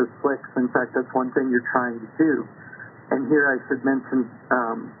surface slicks. In fact, that's one thing you're trying to do. And here I should mention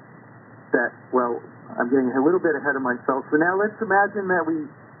that, well, I'm getting a little bit ahead of myself. So now let's imagine that we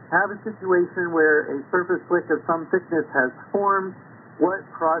have a situation where a surface slick of some thickness has formed. What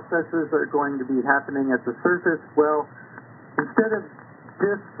processes are going to be happening at the surface? Well, instead of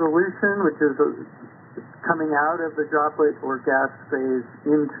dissolution, which is coming out of the droplet or gas phase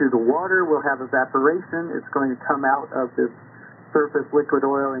into the water, we'll have evaporation. It's going to come out of this surface liquid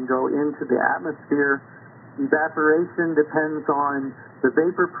oil and go into the atmosphere. Evaporation depends on the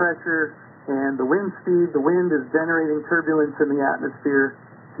vapor pressure and the wind speed. The wind is generating turbulence in the atmosphere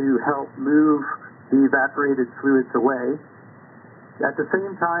to help move the evaporated fluids away. At the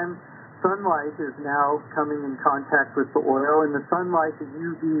same time, sunlight is now coming in contact with the oil, and the sunlight, the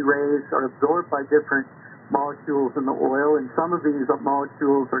UV rays, are absorbed by different molecules in the oil, and some of these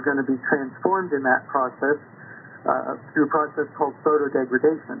molecules are going to be transformed in that process through a process called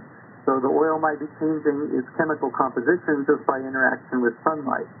photodegradation. So the oil might be changing its chemical composition just by interaction with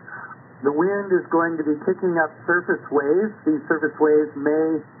sunlight. The wind is going to be kicking up surface waves. These surface waves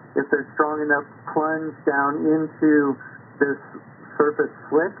may, if they're strong enough, plunge down into this surface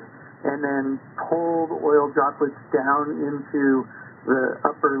slick and then pull the oil droplets down into the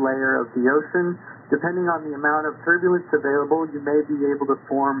upper layer of the ocean. Depending on the amount of turbulence available, you may be able to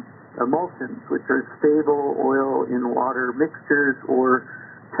form emulsions, which are stable oil in water mixtures or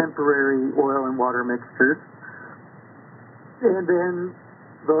temporary oil and water mixtures. And then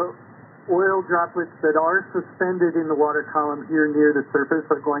the oil droplets that are suspended in the water column here near the surface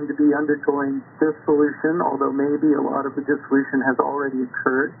are going to be undergoing dissolution, although maybe a lot of the dissolution has already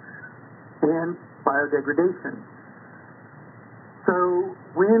occurred, and biodegradation. So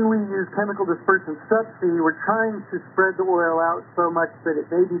when we use chemical dispersant subsea, we're trying to spread the oil out so much that it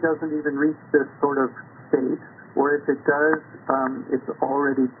maybe doesn't even reach this sort of state, or if it does, it's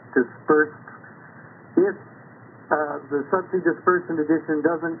already dispersed. If the subsea dispersant addition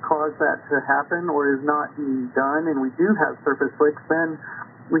doesn't cause that to happen or is not being done, and we do have surface leaks, then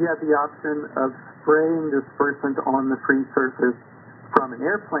we have the option of spraying dispersant on the free surface from an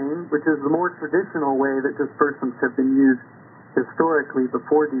airplane, which is the more traditional way that dispersants have been used historically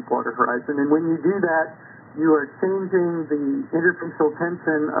before Deepwater Horizon. And when you do that, you are changing the interfacial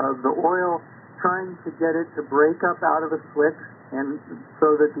tension of the oil, trying to get it to break up out of the slick, and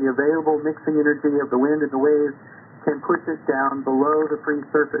so that the available mixing energy of the wind and the waves can push it down below the free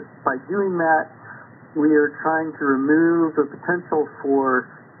surface. By doing that, we are trying to remove the potential for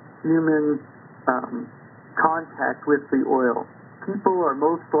human contact with the oil. People are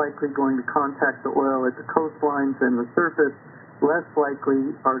most likely going to contact the oil at the coastlines and the surface, less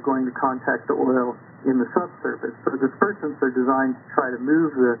likely are going to contact the oil in the subsurface. So dispersants are designed to try to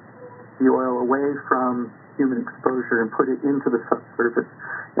move the oil away from human exposure and put it into the subsurface.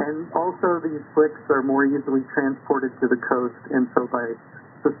 And also these slicks are more easily transported to the coast, and so by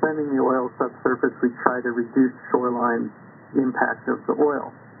suspending the oil subsurface, we try to reduce shoreline impact of the oil.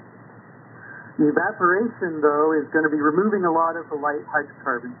 The evaporation, though, is going to be removing a lot of the light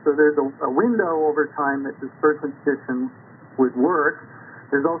hydrocarbons. So there's a window over time that dispersant addition would work.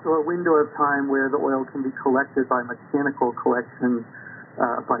 There's also a window of time where the oil can be collected by mechanical collection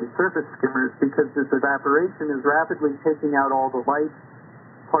by surface skimmers, because this evaporation is rapidly taking out all the light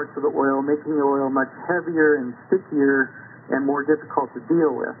parts of the oil, making the oil much heavier and stickier and more difficult to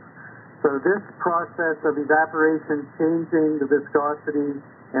deal with. So this process of evaporation changing the viscosity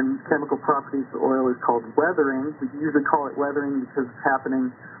and chemical properties of the oil is called weathering. We usually call it weathering because it's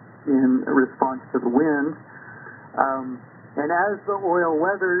happening in response to the wind. And as the oil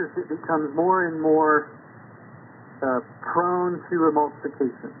weathers, it becomes more and more prone to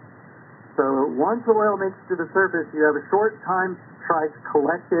emulsification. So once the oil makes it to the surface, you have a short time to try to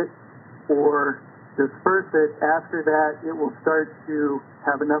collect it or disperse it. After that, it will start to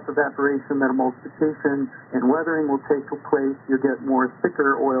have enough evaporation that emulsification and weathering will take place. You'll get more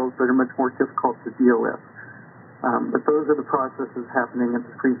thicker oils that are much more difficult to deal with. But those are the processes happening at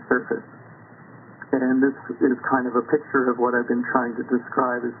the free surface. And this is kind of a picture of what I've been trying to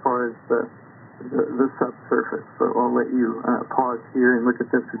describe as far as the subsurface. So I'll let you pause here and look at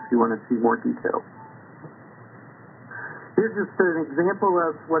this if you want to see more details. Here's just an example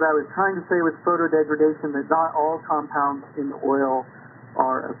of what I was trying to say with photodegradation, that not all compounds in the oil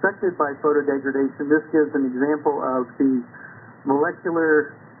are affected by photodegradation. This gives an example of the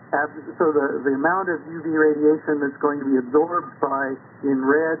molecular, so the amount of UV radiation that's going to be absorbed by, in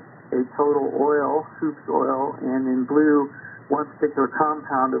red, a total oil, Hoops oil, and in blue, one particular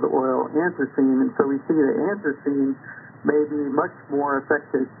compound of the oil, anthracene. And so we see that anthracene may be much more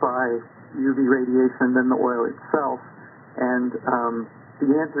affected by UV radiation than the oil itself. And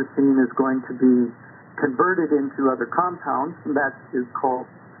the anthracene is going to be converted into other compounds, and that is called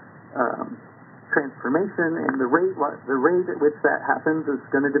transformation. And the rate at which that happens is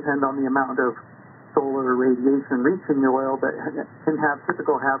going to depend on the amount of solar radiation reaching the oil, that can have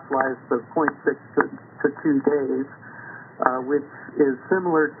typical half-lives of 0.6 to 2 days, which is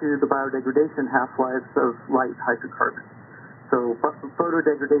similar to the biodegradation half-lives of light hydrocarbons. So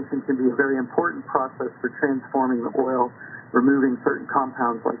photodegradation can be a very important process for transforming the oil, removing certain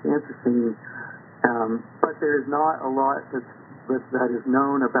compounds like anthracene, but there is not a lot that is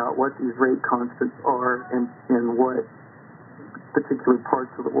known about what these rate constants are and what particular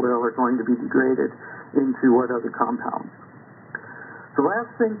parts of the oil are going to be degraded into what other compounds. The last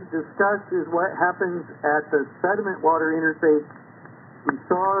thing to discuss is what happens at the sediment-water interface. We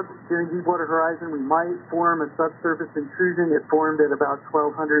saw during Deepwater Horizon we might form a subsurface intrusion. It formed at about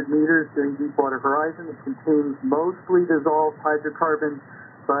 1,200 meters during Deepwater Horizon. It contains mostly dissolved hydrocarbons,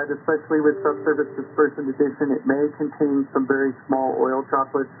 but especially with subsurface dispersant addition, it may contain some very small oil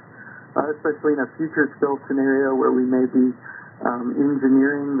droplets, especially in a future spill scenario where we may be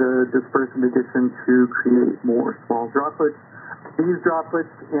engineering the dispersant addition to create more small droplets. These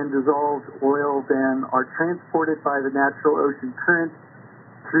droplets and dissolved oil then are transported by the natural ocean current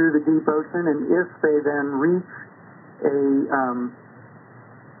through the deep ocean, and if they then reach a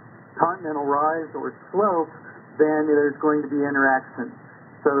continental rise or slope, then there's going to be interaction.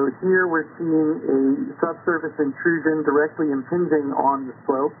 So here we're seeing a subsurface intrusion directly impinging on the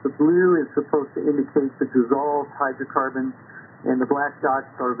slope. The blue is supposed to indicate the dissolved hydrocarbons, and the black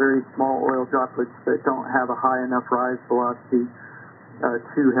dots are very small oil droplets that don't have a high enough rise velocity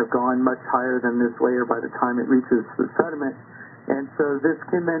to have gone much higher than this layer by the time it reaches the sediment. And so this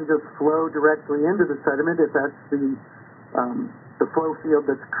can then just flow directly into the sediment if that's the flow field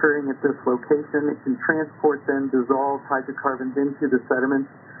that's occurring at this location. It can transport then dissolved hydrocarbons into the sediments,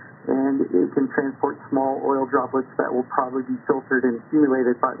 and it can transport small oil droplets that will probably be filtered and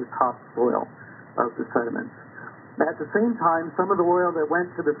accumulated by the topsoil of the sediments. At the same time, some of the oil that went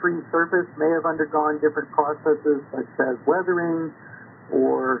to the free surface may have undergone different processes such as weathering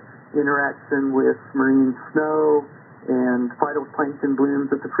or interaction with marine snow and phytoplankton blooms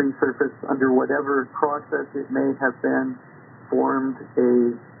at the free surface. Under whatever process it may have been, formed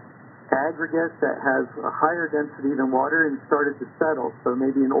a aggregate that has a higher density than water and started to settle. So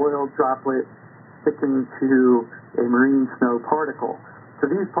maybe an oil droplet sticking to a marine snow particle. So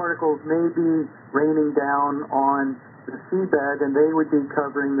these particles may be raining down on the seabed, and they would be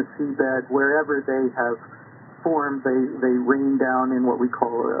covering the seabed wherever they have formed. They rain down in what we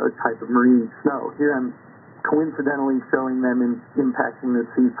call a type of marine snow. Here I'm coincidentally showing them impacting the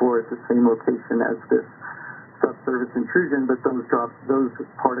seafloor at the same location as this subsurface intrusion, but those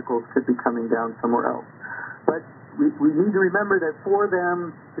particles could be coming down somewhere else. But we need to remember that for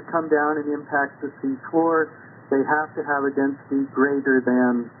them to come down and impact the seafloor, they have to have a density greater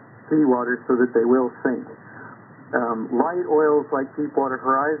than seawater so that they will sink. Light oils like Deepwater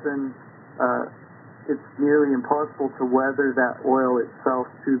Horizon, it's nearly impossible to weather that oil itself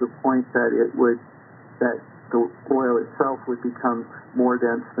to the point that that the oil itself would become more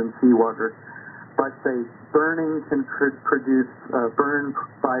dense than seawater. But burning can produce burn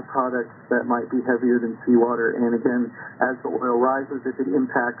byproducts that might be heavier than seawater. And again, as the oil rises, if it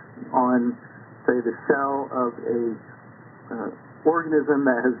impacts on, say, the shell of a organism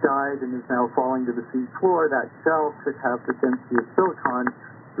that has died and is now falling to the sea floor, that shell could have the density of silicon,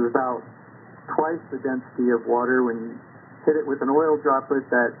 which is about twice the density of water. When you hit it with an oil droplet,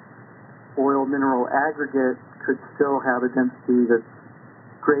 that oil mineral aggregate could still have a density that's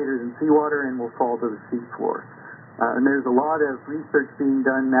greater than seawater and will fall to the seafloor. And there's a lot of research being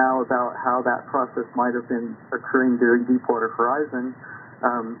done now about how that process might have been occurring during Deepwater Horizon.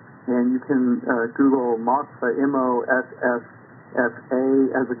 And you can Google MOSSA, M-O-S-S-F-A,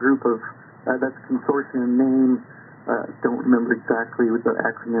 as a group of, that's a consortium name. Don't remember exactly with the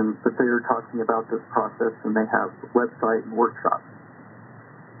acronym, but they are talking about this process, and they have a website and workshops.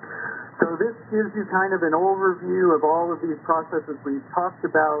 So this gives you kind of an overview of all of these processes we've talked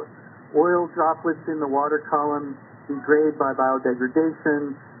about. Oil droplets in the water column degrade by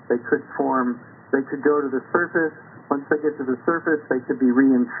biodegradation. They could go to the surface. Once they get to the surface, they could be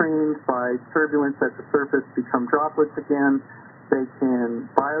re-entrained by turbulence at the surface, become droplets again. They can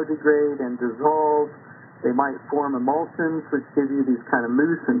biodegrade and dissolve. They might form emulsions, which give you these kind of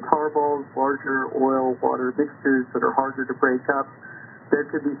mousse and tar balls, larger oil-water mixtures that are harder to break up. There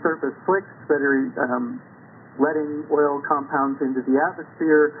could be surface slicks that are letting oil compounds into the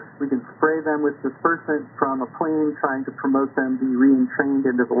atmosphere. We can spray them with dispersant from a plane, trying to promote them be re-entrained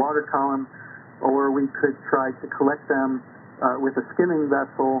into the water column, or we could try to collect them with a skimming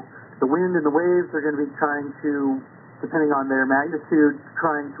vessel. The wind and the waves are going to be trying to, depending on their magnitude,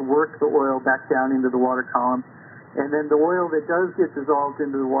 trying to work the oil back down into the water column. And then the oil that does get dissolved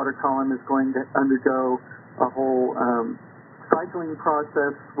into the water column is going to undergo a whole cycling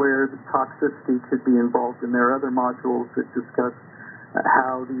process where the toxicity could be involved, and there are other modules that discuss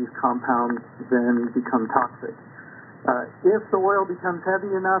how these compounds then become toxic. If the oil becomes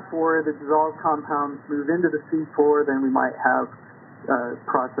heavy enough or the dissolved compounds move into the seafloor, then we might have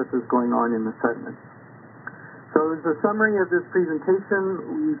processes going on in the sediments. So as a summary of this presentation,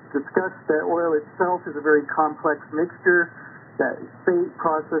 we've discussed that oil itself is a very complex mixture, that fate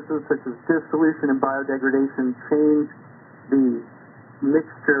processes such as dissolution and biodegradation change the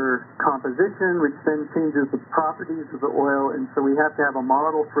mixture composition, which then changes the properties of the oil, and so we have to have a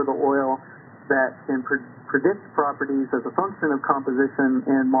model for the oil that can predict properties as a function of composition,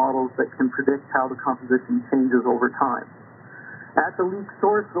 and models that can predict how the composition changes over time. At the leak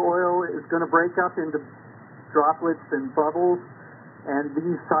source, the oil is going to break up into droplets and bubbles, and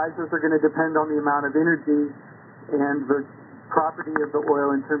these sizes are going to depend on the amount of energy and the property of the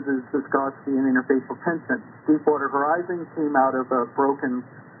oil in terms of viscosity and interfacial tension. Deepwater Horizon came out of a broken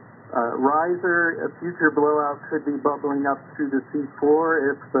riser, a future blowout could be bubbling up through the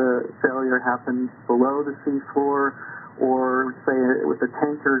seafloor if the failure happens below the seafloor, or say with a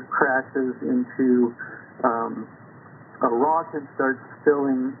tanker crashes into a rock and starts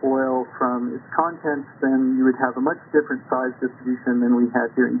spilling oil from its contents, then you would have a much different size distribution than we had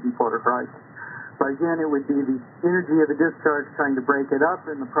here in Deepwater Horizon. But again, it would be the energy of the discharge trying to break it up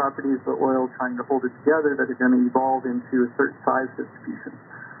and the properties of the oil trying to hold it together that are going to evolve into a certain size distribution.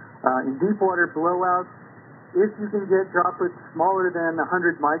 In deepwater blowouts, if you can get droplets smaller than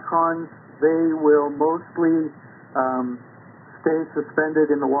 100 microns, they will mostly stay suspended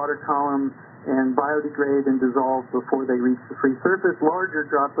in the water column and biodegrade and dissolve before they reach the free surface. Larger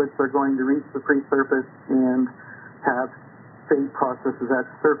droplets are going to reach the free surface and have fade processes at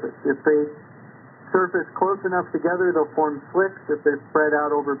the surface. If they surface close enough together, they'll form slicks. If they're spread out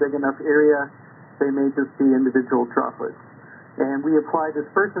over a big enough area, they may just be individual droplets. And we apply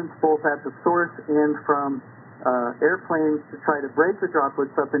dispersants both at the source and from airplanes to try to break the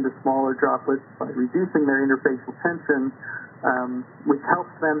droplets up into smaller droplets by reducing their interfacial tension, which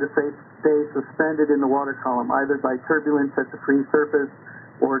helps them to stay suspended in the water column, either by turbulence at the free surface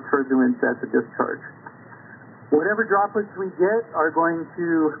or turbulence at the discharge. Whatever droplets we get are going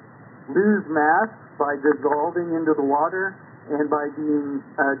to lose mass by dissolving into the water and by being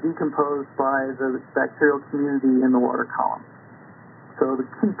decomposed by the bacterial community in the water column. So the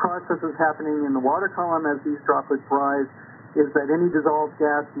key processes happening in the water column as these droplets rise is that any dissolved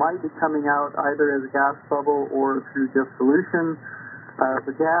gas might be coming out either as a gas bubble or through dissolution.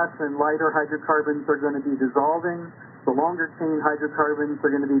 The gas and lighter hydrocarbons are going to be dissolving. The longer chain hydrocarbons are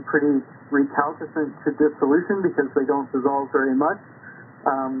going to be pretty recalcitrant to dissolution because they don't dissolve very much.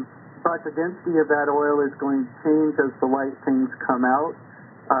 But the density of that oil is going to change as the light things come out.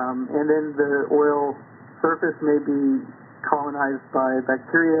 And then the oil surface may be colonized by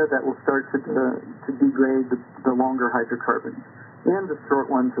bacteria that will start to degrade the longer hydrocarbons and the short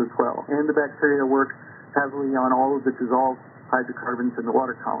ones as well. And the bacteria work heavily on all of the dissolved hydrocarbons in the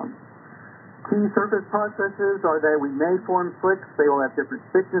water column. Key surface processes are that we may form slicks. They will have different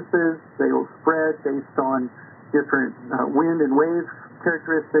thicknesses. They will spread based on different wind and wave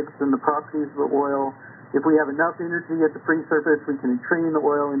characteristics and the properties of the oil. If we have enough energy at the free surface, we can entrain the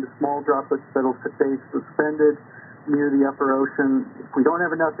oil into small droplets that will stay suspended near the upper ocean. If we don't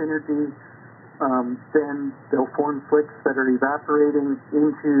have enough energy, then they'll form slicks that are evaporating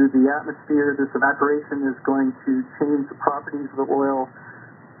into the atmosphere. This evaporation is going to change the properties of the oil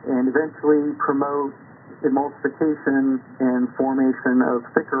and eventually promote emulsification and formation of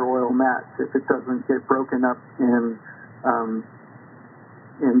thicker oil mats if it doesn't get broken up and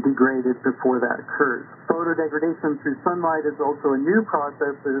degraded before that occurs. Photodegradation through sunlight is also a new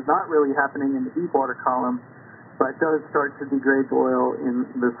process that is not really happening in the deep water column, but does start to degrade the oil in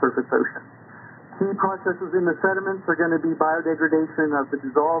the surface ocean. Key processes in the sediments are going to be biodegradation of the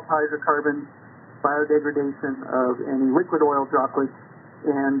dissolved hydrocarbons, biodegradation of any liquid oil droplets,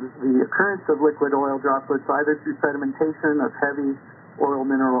 and the occurrence of liquid oil droplets either through sedimentation of heavy oil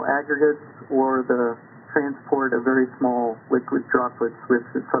mineral aggregates or the transport of very small liquid droplets with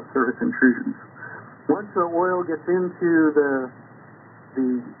the subsurface intrusions. Once the oil gets into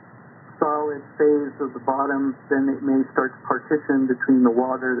the solid phase of the bottom, then it may start to partition between the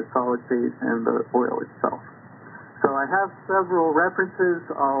water, the solid phase, and the oil itself. So I have several references.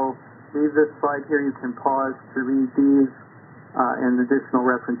 I'll leave this slide here. You can pause to read these and additional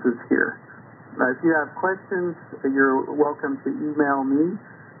references here. If you have questions, you're welcome to email me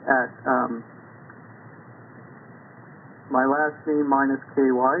at my last name minus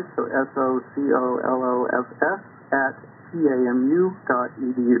KY, so SOCOLOFS at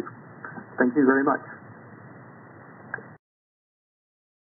tamu.edu. Thank you very much.